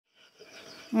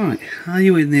Right, are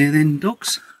you in there then,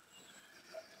 ducks?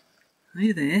 Are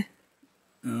you there?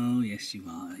 Oh, yes you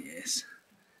are, yes.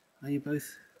 Are you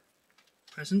both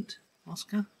present,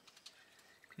 Oscar?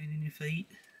 Cleaning your feet?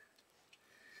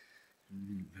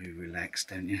 Very relaxed,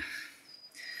 don't you?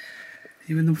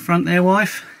 You in the front there,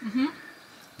 wife? Mm-hmm.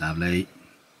 Lovely.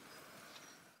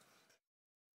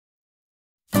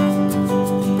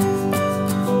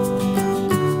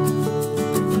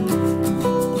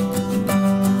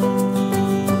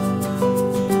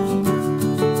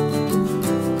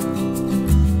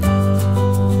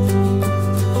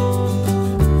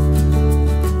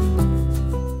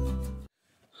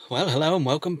 Well, hello and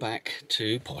welcome back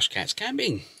to Poshcats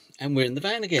Camping, and we're in the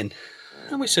van again,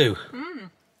 aren't we, Sue? Mm.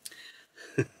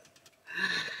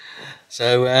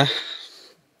 So,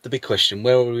 the big question,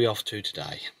 where are we off to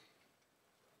today?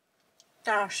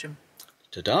 Darsham.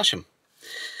 To Darsham,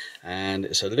 and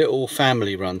it's a little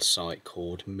family-run site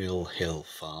called Mill Hill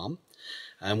Farm,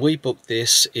 and we booked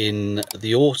this in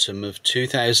the autumn of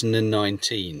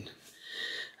 2019,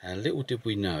 and little did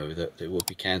we know that it would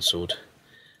be cancelled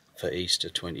for Easter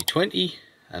 2020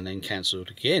 and then cancelled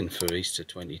again for Easter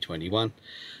 2021,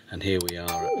 and here we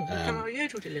are at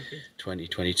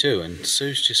 2022, and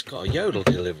Sue's just got a yodel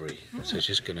delivery, so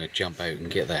she's going to jump out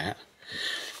and get that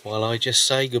while I just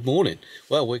say good morning.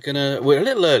 Well, we're a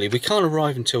little early, we can't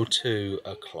arrive until 2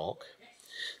 o'clock,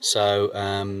 so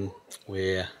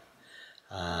we're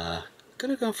going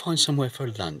to go and find somewhere for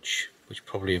lunch, which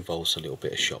probably involves a little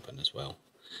bit of shopping as well,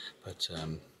 but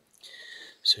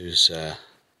Sue's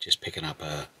just picking up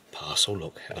a parcel.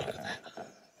 Look, have a look at that.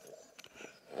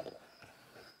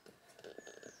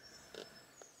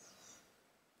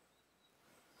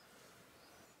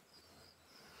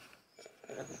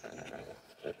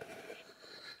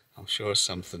 I'm sure it's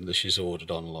something that she's ordered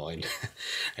online.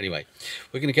 Anyway,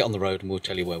 we're going to get on the road and we'll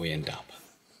tell you where we end up.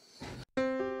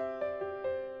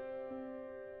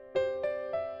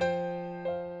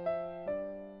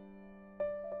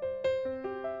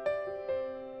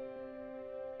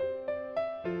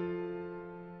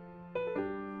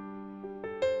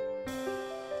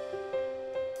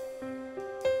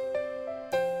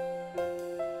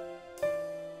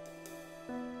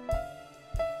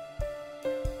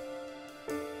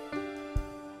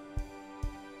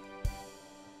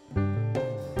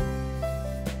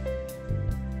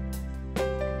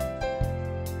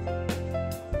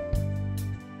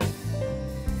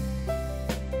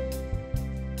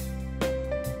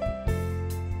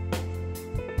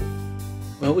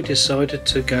 Well, we decided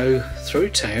to go through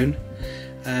town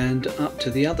and up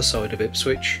to the other side of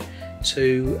Ipswich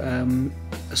to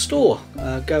a store,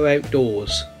 go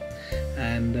outdoors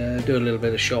and do a little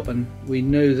bit of shopping. We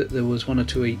knew that there was one or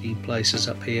two eating places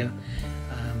up here.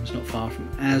 It's not far from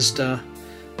Asda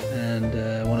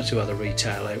and one or two other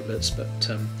retail outlets, but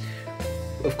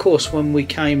of course when we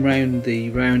came round the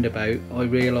roundabout I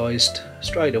realised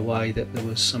straight away that there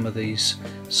was some of these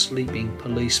sleeping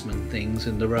policeman things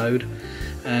in the road,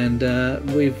 and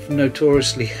we've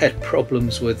notoriously had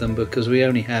problems with them because we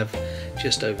only have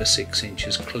just over 6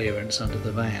 inches clearance under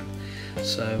the van.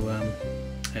 So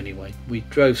anyway, we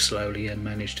drove slowly and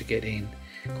managed to get in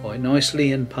quite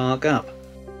nicely and park up.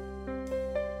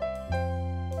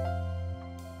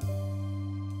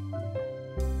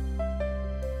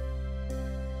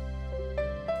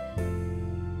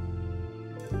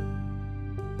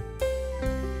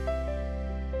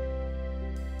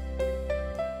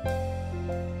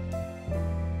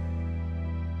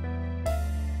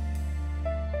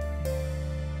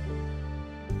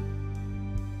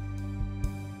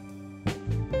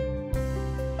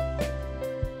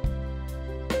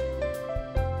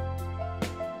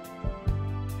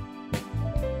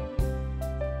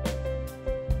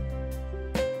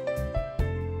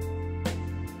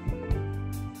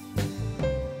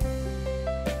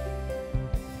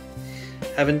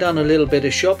 Having done a little bit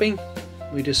of shopping,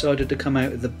 we decided to come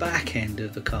out at the back end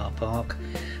of the car park,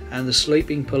 and the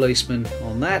sleeping policemen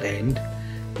on that end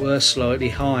were slightly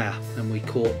higher, and we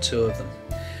caught 2 of them.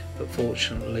 But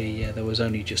fortunately there was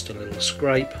only just a little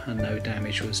scrape and no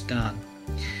damage was done.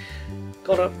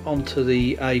 Got up onto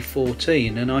the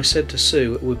A14 and I said to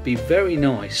Sue it would be very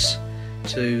nice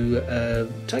to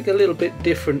take a little bit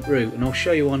different route, and I'll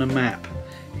show you on a map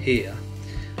here.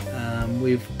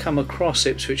 We've come across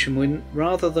Ipswich, and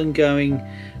rather than going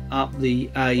up the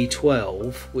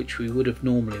A12, which we would have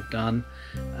normally have done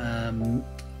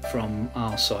from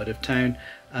our side of town,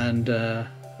 and it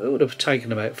would have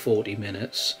taken about 40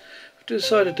 minutes, we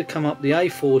decided to come up the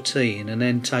A14 and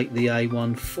then take the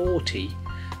A140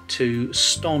 to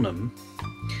Stonham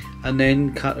and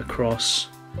then cut across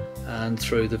and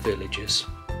through the villages.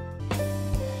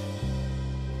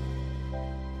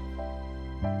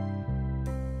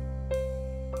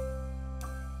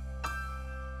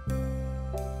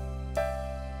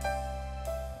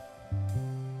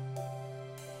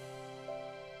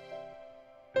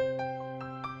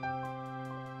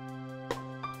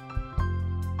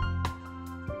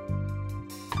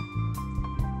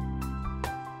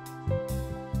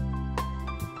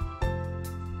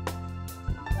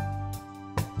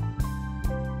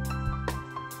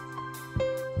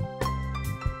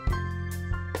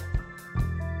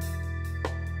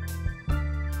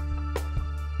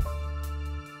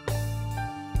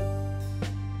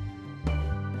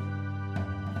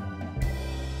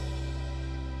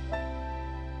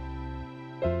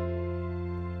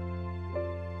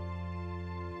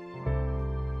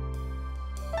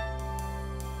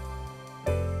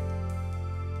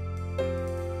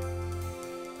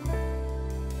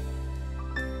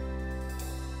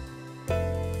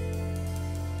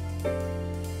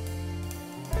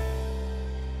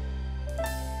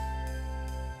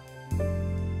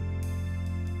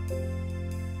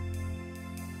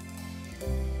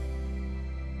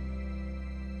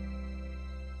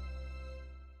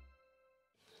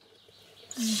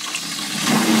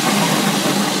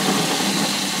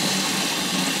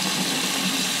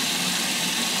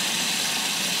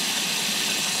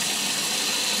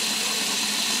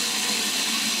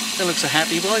 That looks a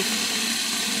happy wife.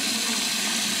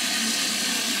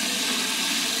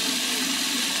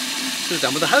 Should have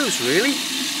done with the hose, really.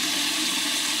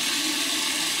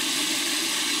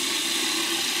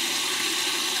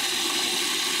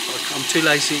 I'm too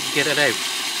lazy to get it out.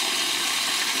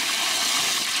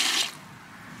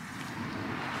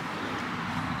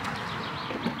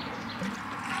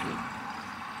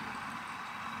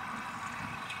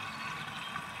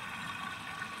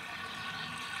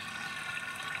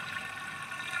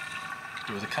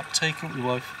 With a cup of tea, can't we,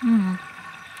 wife? Mm.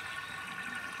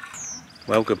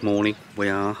 Well, good morning. We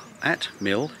are at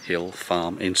Mill Hill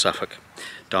Farm in Suffolk.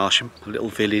 Darsham, a little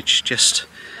village just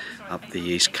up the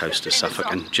east coast of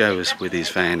Suffolk, and Joe is with his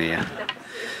van here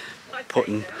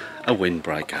putting a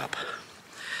windbreak up.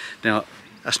 Now,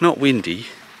 that's not windy,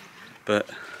 but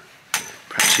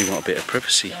perhaps you want a bit of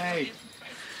privacy.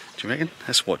 Do you reckon?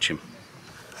 Let's watch him.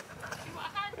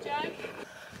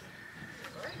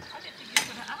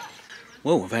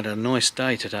 Well, we've had a nice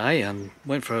day today and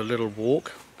went for a little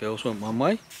walk. Girls went one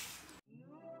way.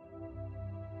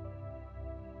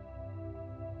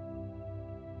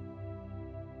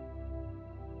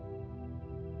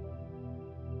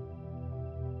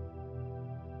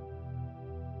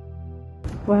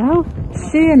 Well,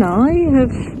 she and I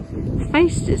have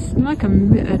faced, it's like a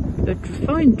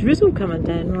fine drizzle coming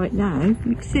down right now. You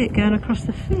can see it going across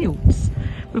the fields.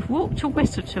 We've walked to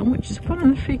Westleton, which is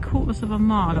 1 3/4 of a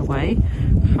mile away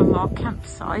from our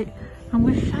campsite, and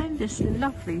we've found this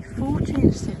lovely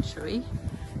 14th century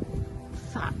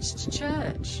thatched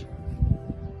church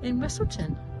in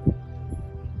Westleton.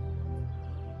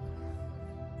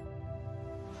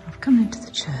 I've come into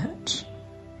the church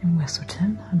in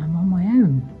Westleton and I'm on my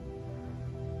own.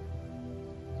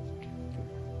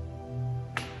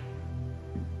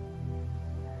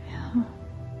 Yeah.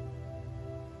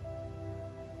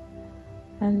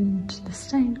 And the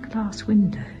stained glass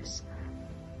windows,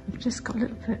 I've just got a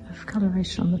little bit of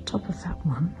coloration on the top of that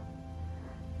one,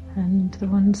 and the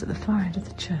ones at the far end of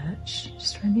the church,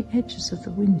 just around the edges of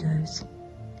the windows.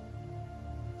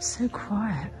 So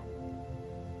quiet.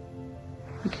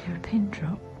 You could hear a pin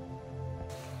drop.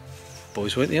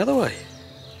 Boys went the other way.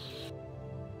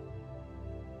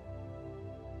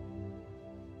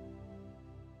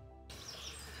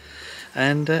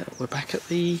 And we're back at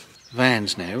the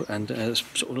vans now, and it's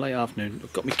sort of late afternoon.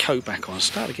 I've got my coat back on. It's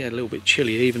starting to get a little bit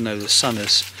chilly, even though the sun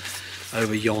is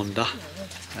over yonder,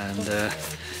 and going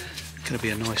to be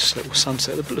a nice little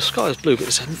sunset. The sky is blue, but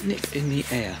there's a nip in the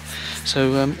air.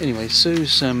 So anyway,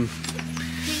 Sue's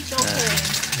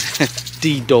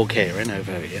de-dog hairing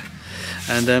over here,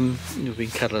 and we've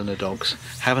been cuddling the dogs,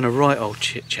 having a right old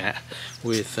chit chat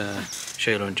with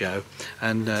Sheila and Joe,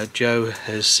 and Joe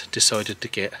has decided to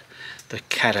get the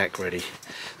Cadillac ready.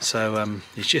 So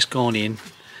he's just gone in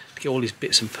to get all his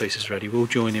bits and pieces ready. We'll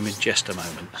join him in just a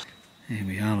moment. Here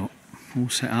we are, look, all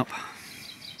set up.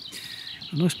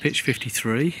 A nice pitch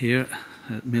 53 here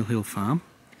at Mill Hill Farm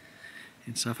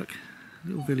in Suffolk, a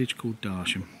little village called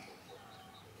Darsham.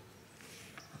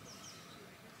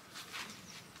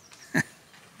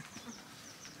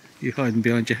 You hiding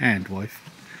behind your hand, wife?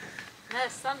 No,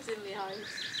 sun's in my eyes.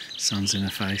 Sun's in her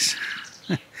face.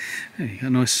 Hey, a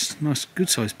nice good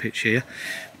sized pitch here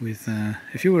with,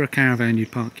 if you were a caravan,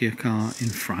 you'd park your car in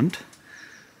front.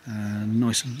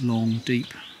 Nice long deep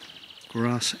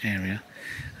grass area,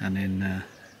 and then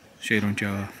Sheila and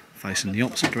Joe are facing the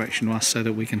opposite direction to us so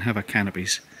that we can have our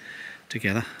canopies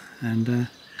together, and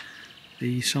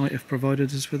the site have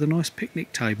provided us with a nice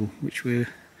picnic table which we're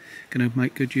going to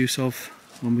make good use of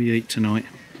when we eat tonight.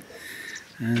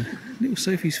 Little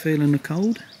Sophie's feeling the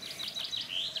cold.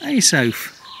 Hey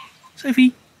Soph!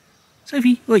 Sophie!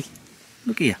 Sophie! Oi!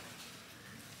 Look here!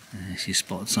 She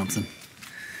spotted something.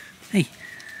 Hey!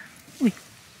 Oi!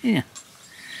 Here!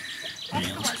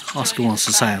 Yeah, Oscar wants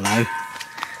to say hello.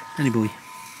 Any boy?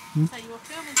 Hmm?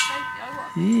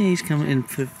 Yeah, he's coming in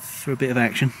for a bit of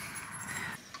action.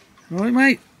 Alright,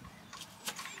 mate?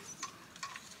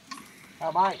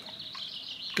 Oh, mate.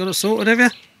 Got it sorted, have you?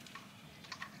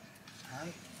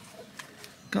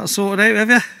 Got it sorted out, have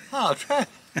you? Oh, Trev.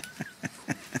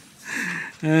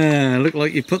 Look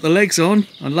like you put the legs on.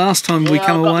 And last time we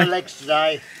come away. The legs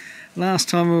today. Last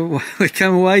time we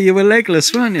came away, you were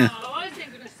legless, weren't you? Oh, I was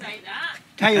going to say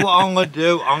Tell you what I'm going to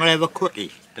do, I'm going to have a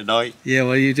quickie tonight. Yeah,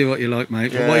 well, you do what you like,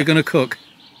 mate. Yeah. Well, what are you going to cook?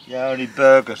 Yeah, only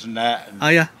burgers and that. And,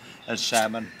 Are you? and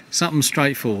salmon. Something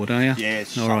straightforward, are you? Yeah,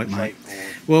 it's all right, mate.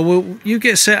 straightforward. Well, you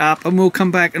get set up and we'll come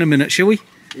back in a minute, shall we?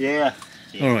 Yeah.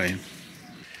 All right.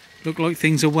 Look like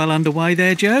things are well underway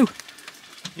there, Joe.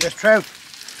 Yes, Trev.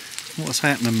 What's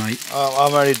happening, mate?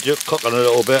 I'm only cooking a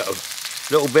little bit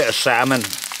of salmon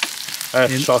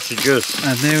and sausages.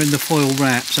 And they're in the foil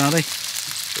wraps, are they?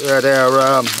 Yeah,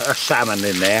 they're salmon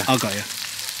in there. I got you.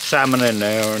 Salmon in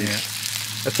there and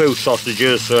a few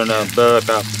sausages and a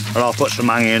burger. And I'll put some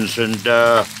onions and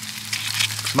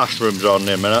mushrooms on in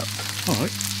a minute. All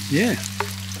right. Yeah.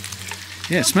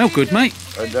 Yeah, smell good, mate.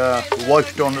 And the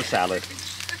wife's done the salad.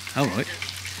 All right.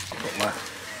 I'll put my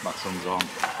mushrooms on.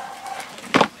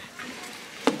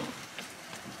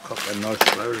 Cook them nice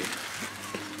slowly.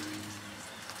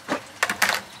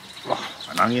 Oh,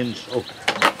 and onions. Oh,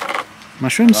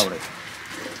 Mushrooms? lovely.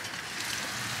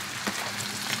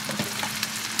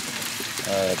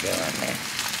 Go on there.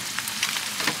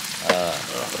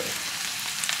 Lovely.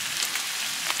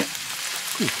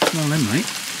 Cool. Smell them, mate.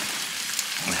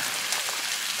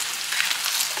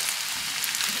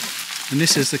 And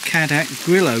this is the Cadak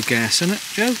Grillo gas, isn't it,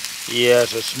 Joe? Yeah,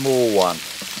 it's a small one.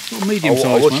 Well, medium-sized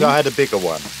one. I wish I had a bigger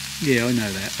one. Yeah, I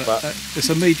know that, but it's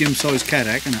a medium-sized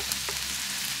Cadak, isn't it?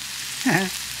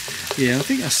 Yeah, I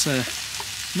think that's a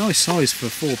nice size for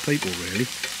 4 people, really.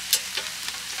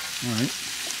 All right.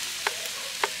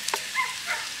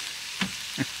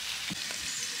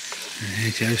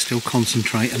 Joe's still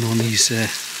concentrating on his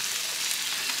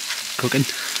cooking.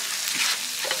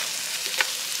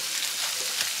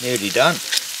 Nearly done.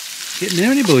 Getting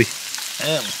there, any boy?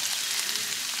 Yeah.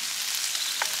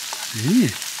 Yeah.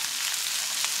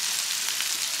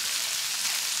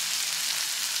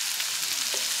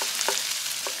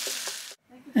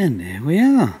 And there we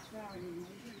are.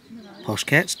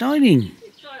 Poshcats dining.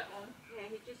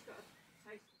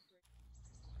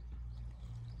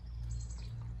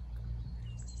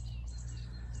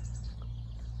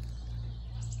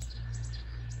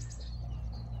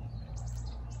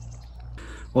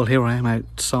 Well, here I am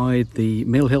outside the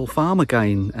Mill Hill Farm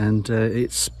again, and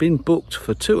it's been booked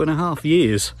for 2.5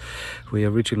 years. We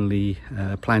originally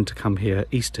planned to come here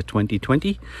Easter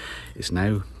 2020. It's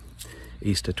now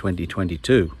Easter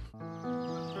 2022.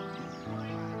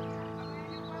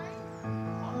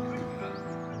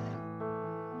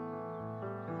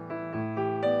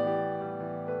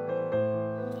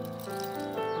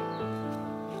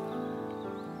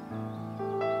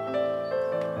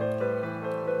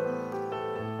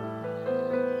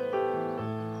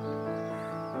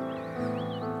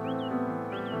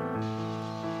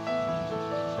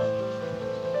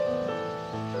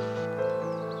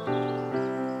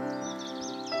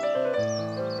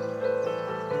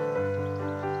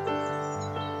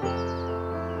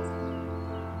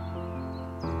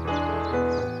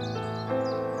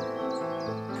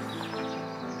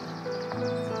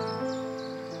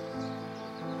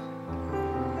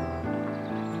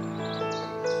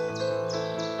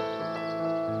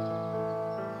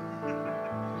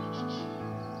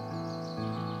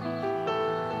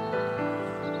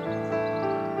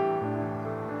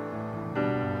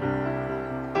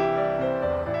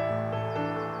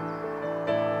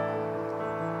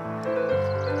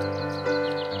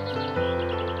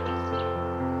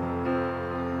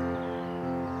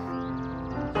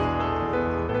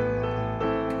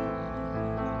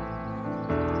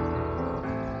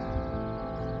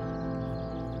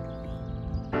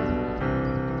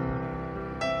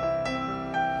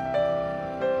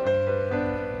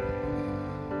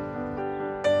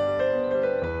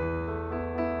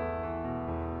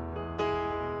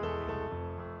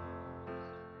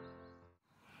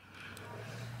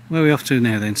 Where are we off to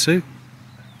now then, Sue?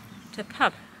 To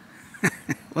pub.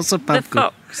 What's the pub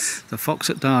called? Fox. The Fox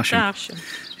at Darsham. Darsham.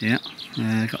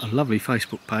 Yeah, got a lovely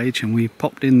Facebook page, and we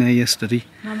popped in there yesterday.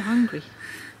 I'm hungry.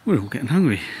 We're all getting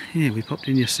hungry. Yeah, we popped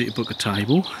in yesterday to book a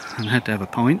table and had to have a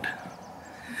pint.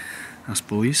 Us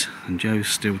boys, and Joe's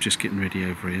still just getting ready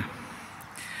over here.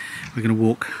 We're going to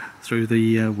walk through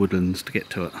the woodlands to get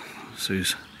to it.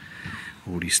 Sue's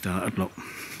already started, look.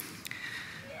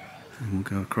 And we'll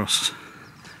go across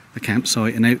the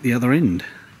campsite and out the other end.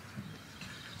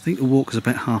 I think the walk is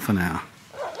about half an hour.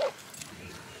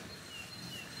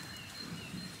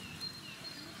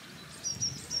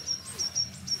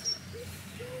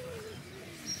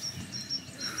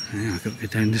 Now I've got to go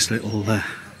down this little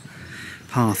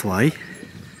pathway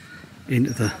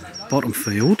into the bottom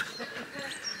field,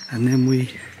 and then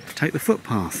we take the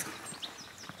footpath.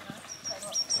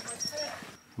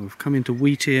 We've come into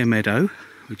Wheat Ear Meadow,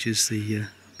 which is the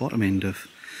bottom end of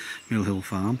Mill Hill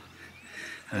Farm,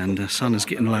 and the sun is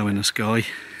getting low in the sky.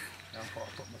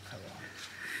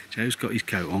 Joe's got his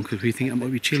coat on because we think it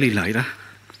might be chilly later.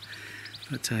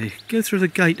 But go through the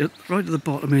gate right at the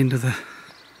bottom end of the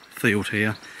field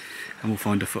here, and we'll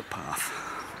find a footpath.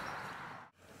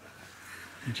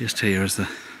 And just here is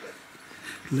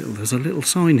there's a little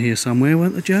sign here somewhere,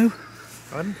 weren't there, Joe?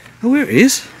 Pardon? Oh, here it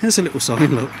is. There's a little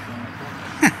sign, look.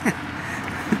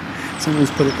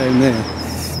 Someone's put it down there.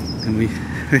 And we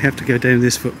have to go down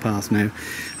this footpath now,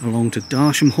 along to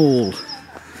Darsham Hall.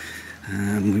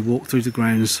 We walk through the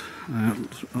grounds,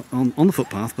 on the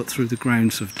footpath, but through the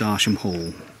grounds of Darsham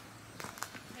Hall.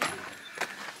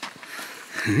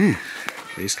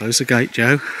 Please close the gate,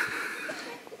 Joe.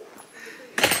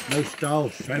 No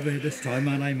stiles, Trevor, this time,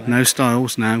 aren't they, mate? No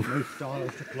stiles, no. No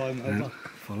stiles to climb over.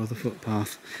 Follow the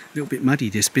footpath. A little bit muddy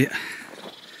this bit.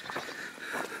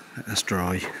 Let us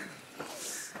dry.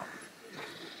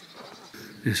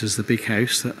 This is the big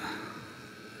house that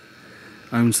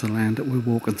owns the land that we're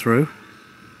walking through.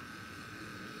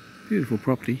 Beautiful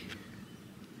property.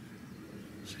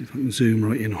 See if I can zoom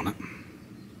right in on it.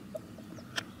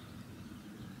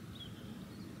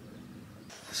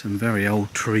 Some very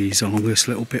old trees along this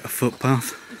little bit of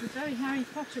footpath. It's a very Harry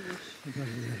Potter-ish.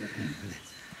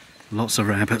 Lots of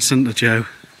rabbits, isn't there, Joe?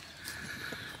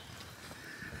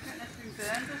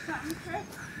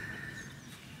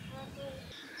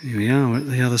 Here we are at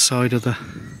the other side of the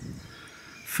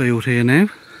field here now.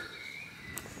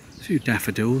 A few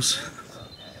daffodils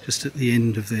just at the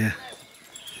end of their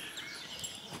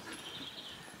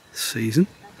season.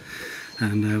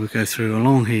 And we'll go through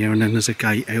along here, and then there's a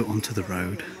gate out onto the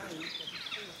road.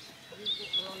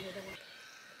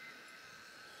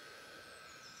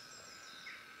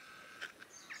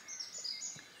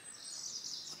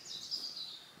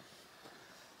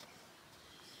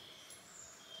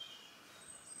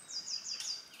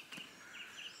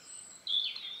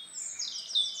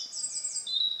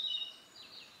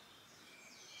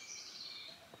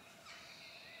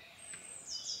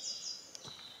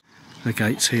 The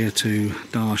gates here to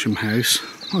Darsham House.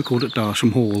 I called it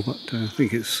Darsham Hall, but I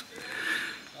think it's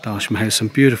Darsham House. Some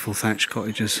beautiful thatched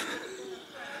cottages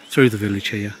through the village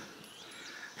here,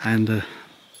 and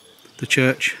the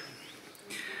church,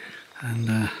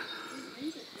 and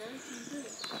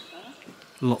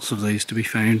lots of these to be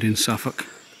found in Suffolk.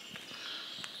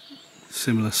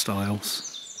 Similar styles.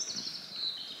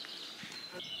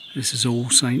 This is All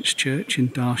Saints Church in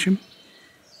Darsham.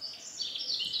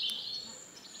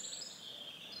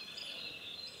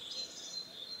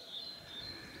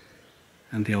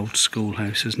 And the old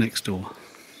schoolhouse is next door.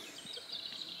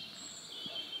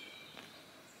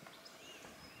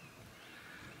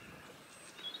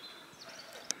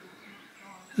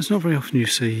 It's not very often you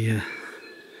see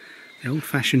the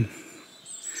old-fashioned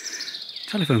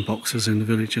telephone boxes in the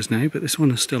villages now, but this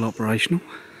one is still operational,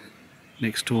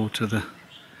 next door to the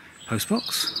post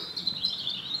box.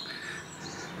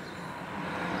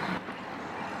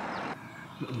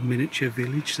 Little miniature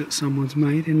village that someone's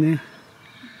made in there.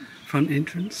 Front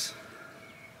entrance.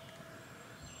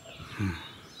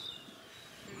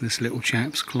 This little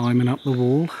chap's climbing up the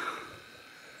wall.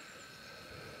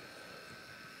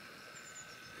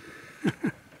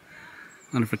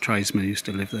 One of the tradesmen used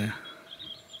to live there.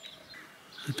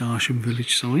 The Darsham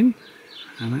Village sign,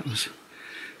 and that was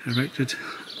erected,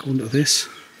 according to this,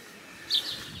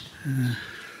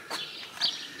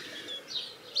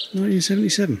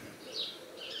 1977.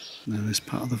 Now this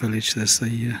part of the village, there's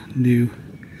the new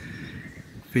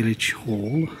village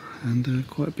hall, and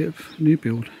quite a bit of new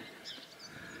build.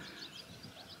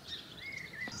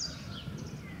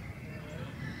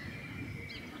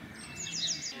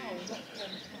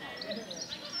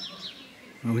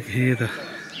 Well, we can hear the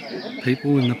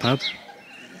people in the pub.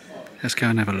 Let's go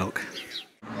and have a look.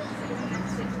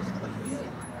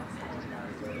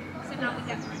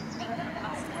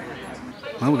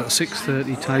 Well, we've got a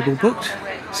 6:30 table booked,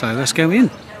 so let's go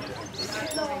in.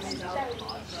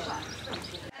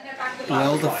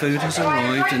 Well, the food has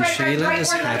arrived, and Sheila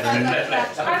is having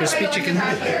crispy chicken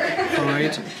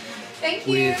fried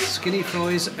with skinny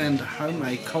fries and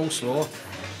homemade coleslaw,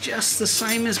 just the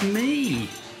same as me.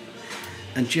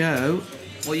 And Joe,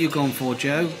 what are you gone for,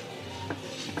 Joe?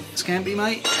 Scampi,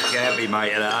 mate? Scampi,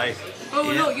 mate, today.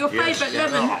 Oh, Yeah. look, your Yes.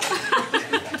 favourite lemon.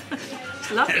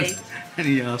 It's lovely. And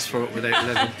he asked for it without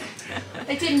lemon.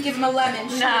 They didn't give him a lemon.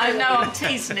 No, I'm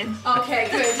teasing him. Okay,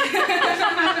 good.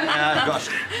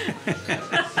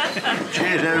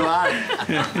 Cheers, everyone.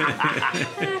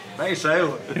 Very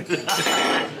soon.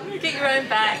 Get your own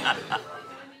bag. I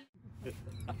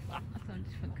thought a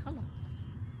different colour.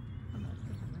 Oh, no, it's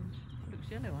different. It looks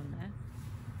yellow on there.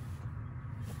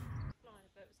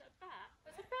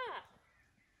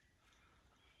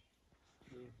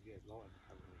 Is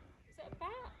it a bat?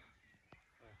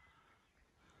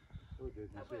 Oh, it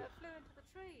flew into the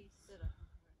trees. Did it?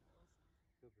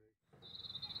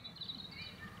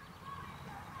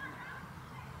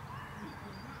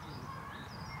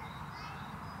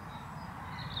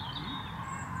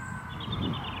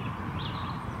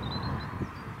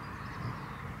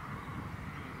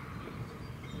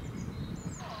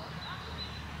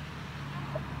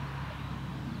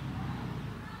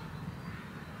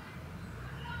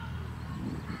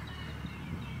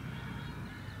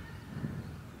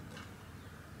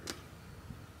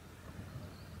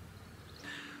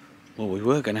 Well, we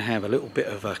were going to have a little bit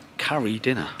of a curry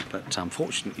dinner, but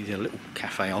unfortunately the little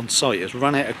cafe on site has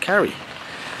run out of curry.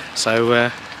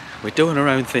 So we're doing our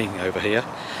own thing over here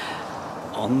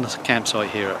on the campsite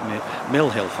here at Mill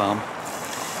Hill Farm.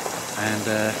 And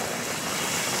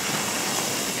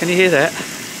can you hear that?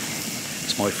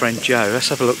 It's my friend Joe. Let's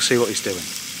have a look, see what he's doing.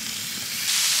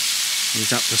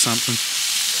 He's up to something.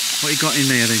 What you got in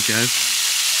there then, Joe?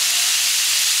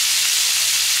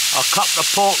 I'll cut the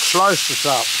pork slices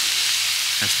up.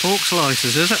 That's pork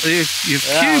slices, is it? You've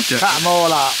Yeah, cubed it. cut them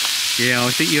all up. Yeah, I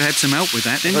think you had some help with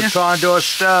that, didn't We'll you? try and do a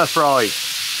stir fry.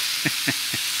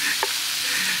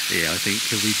 Yeah, I think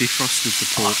we defrosted the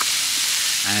pork,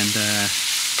 and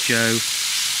Joe,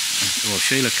 well,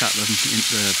 Sheila cut them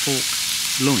into the pork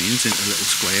loins into little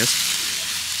squares,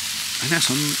 and that's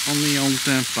on the old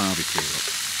barbecue. Look.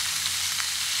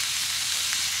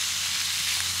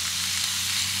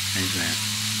 How's that?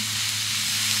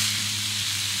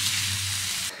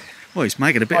 Well, he's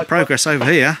making a bit of progress over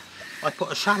here. I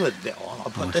put a salad bit on. I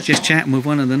put this Just on. chatting with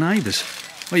one of the neighbours.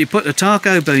 Well, you put the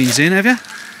taco beans in, have you?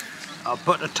 I'll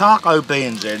put the taco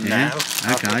beans in Yeah, now.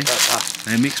 okay.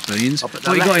 They're mixed beans. I'll put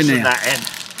What the you got in lettuce there? and that in.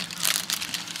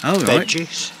 Oh, right.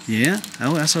 Veggies. Yeah.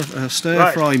 Oh, that's a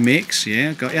stir fry mix.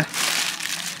 Yeah, got ya.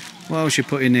 What else you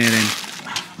put in there then?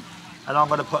 And I'm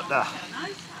going to put the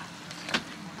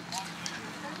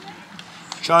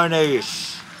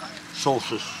Chinese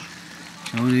sauces.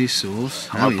 Chinese sauce.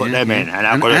 I'm going to put them in, and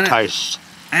I'm going to taste.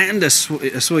 And a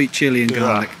sweet chilli and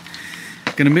garlic.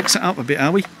 Going to mix it up a bit,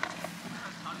 are we? We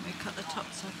cut the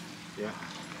tops off. Yeah.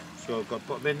 So I've got to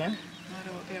put them in there? I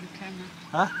don't want to be on camera.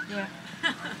 Huh?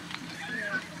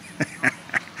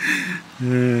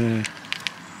 Yeah.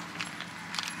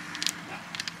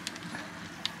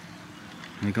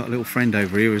 We got a little friend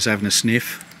over here who's having a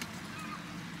sniff.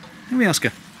 Let me ask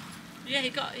her. Yeah,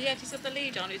 he's got the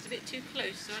lead on. He was a bit too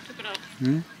close, so I took it off.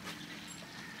 Hmm?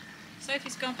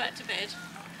 Sophie's gone back to bed.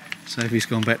 Sophie's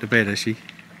gone back to bed, has she?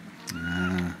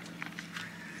 Ah.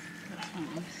 That's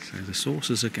fine. So the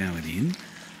sauces are going in.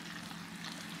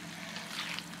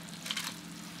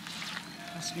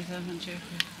 That's with them and Joker.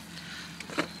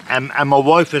 And my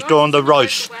wife is doing the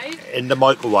rice Microwave. in the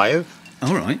microwave.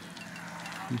 All right.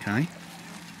 Okay.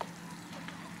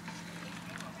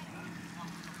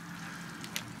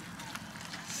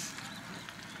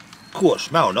 Oh, it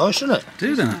smells nice, doesn't it?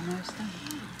 Do that.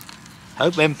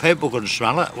 Hope them people can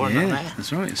smell it, wouldn't Yeah, they?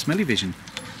 that's right. Smelly vision.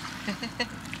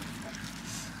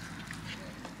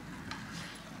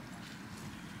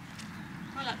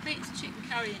 Well, that beats chicken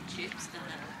curry and chips, doesn't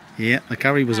it? Yeah, the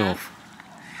curry was off.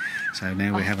 So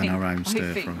now we're having our own I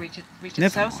stir think fry. we should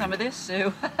Never sell mind. some of this,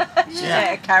 Sue.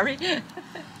 Yeah, curry.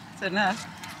 It's enough.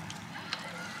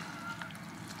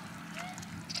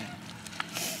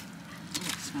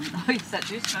 Nice, that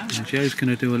do smell And nice. Joe's going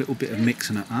to do a little bit of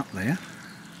mixing it up there.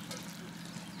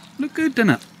 Look good, doesn't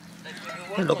it?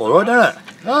 It look alright, doesn't it?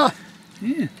 Ah,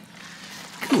 Yeah.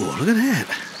 Cool, look at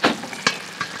that.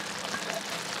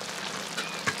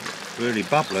 really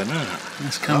bubbling, isn't it?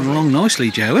 That's coming along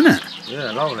nicely, Joe, isn't it?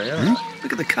 Yeah, lovely, isn't it? Huh?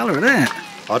 Look at the colour of that.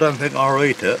 I don't think I'll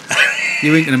eat it.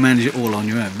 You ain't going to manage it all on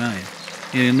your own, are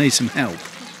you? You'll need some help.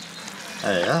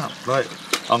 Yeah, right.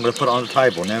 I'm going to put it on the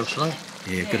table now, shall I?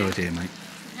 Yeah, good idea, mate.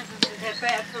 They're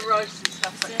better for rice and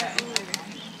stuff like that.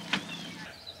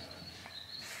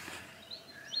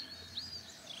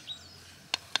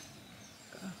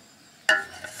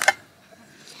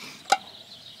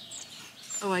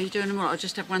 Oh, are you doing them all? I'll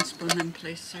just have one spoon then,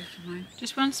 please, so for mine.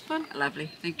 Just one spoon?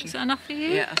 Lovely, thank you. Is that enough for you?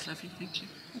 Yeah, that's lovely, thank you.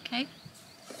 Okay.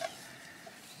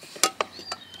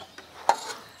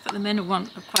 But the men will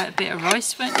want quite a bit of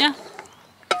rice, won't you?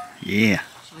 Yeah.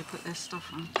 Shall I put their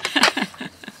stuff on?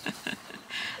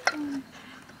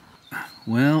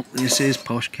 Well, this is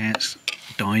Poshcats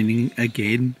dining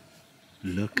again.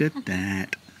 Look at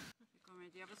that. Go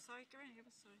around the other side, go around the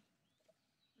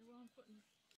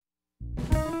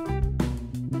other side.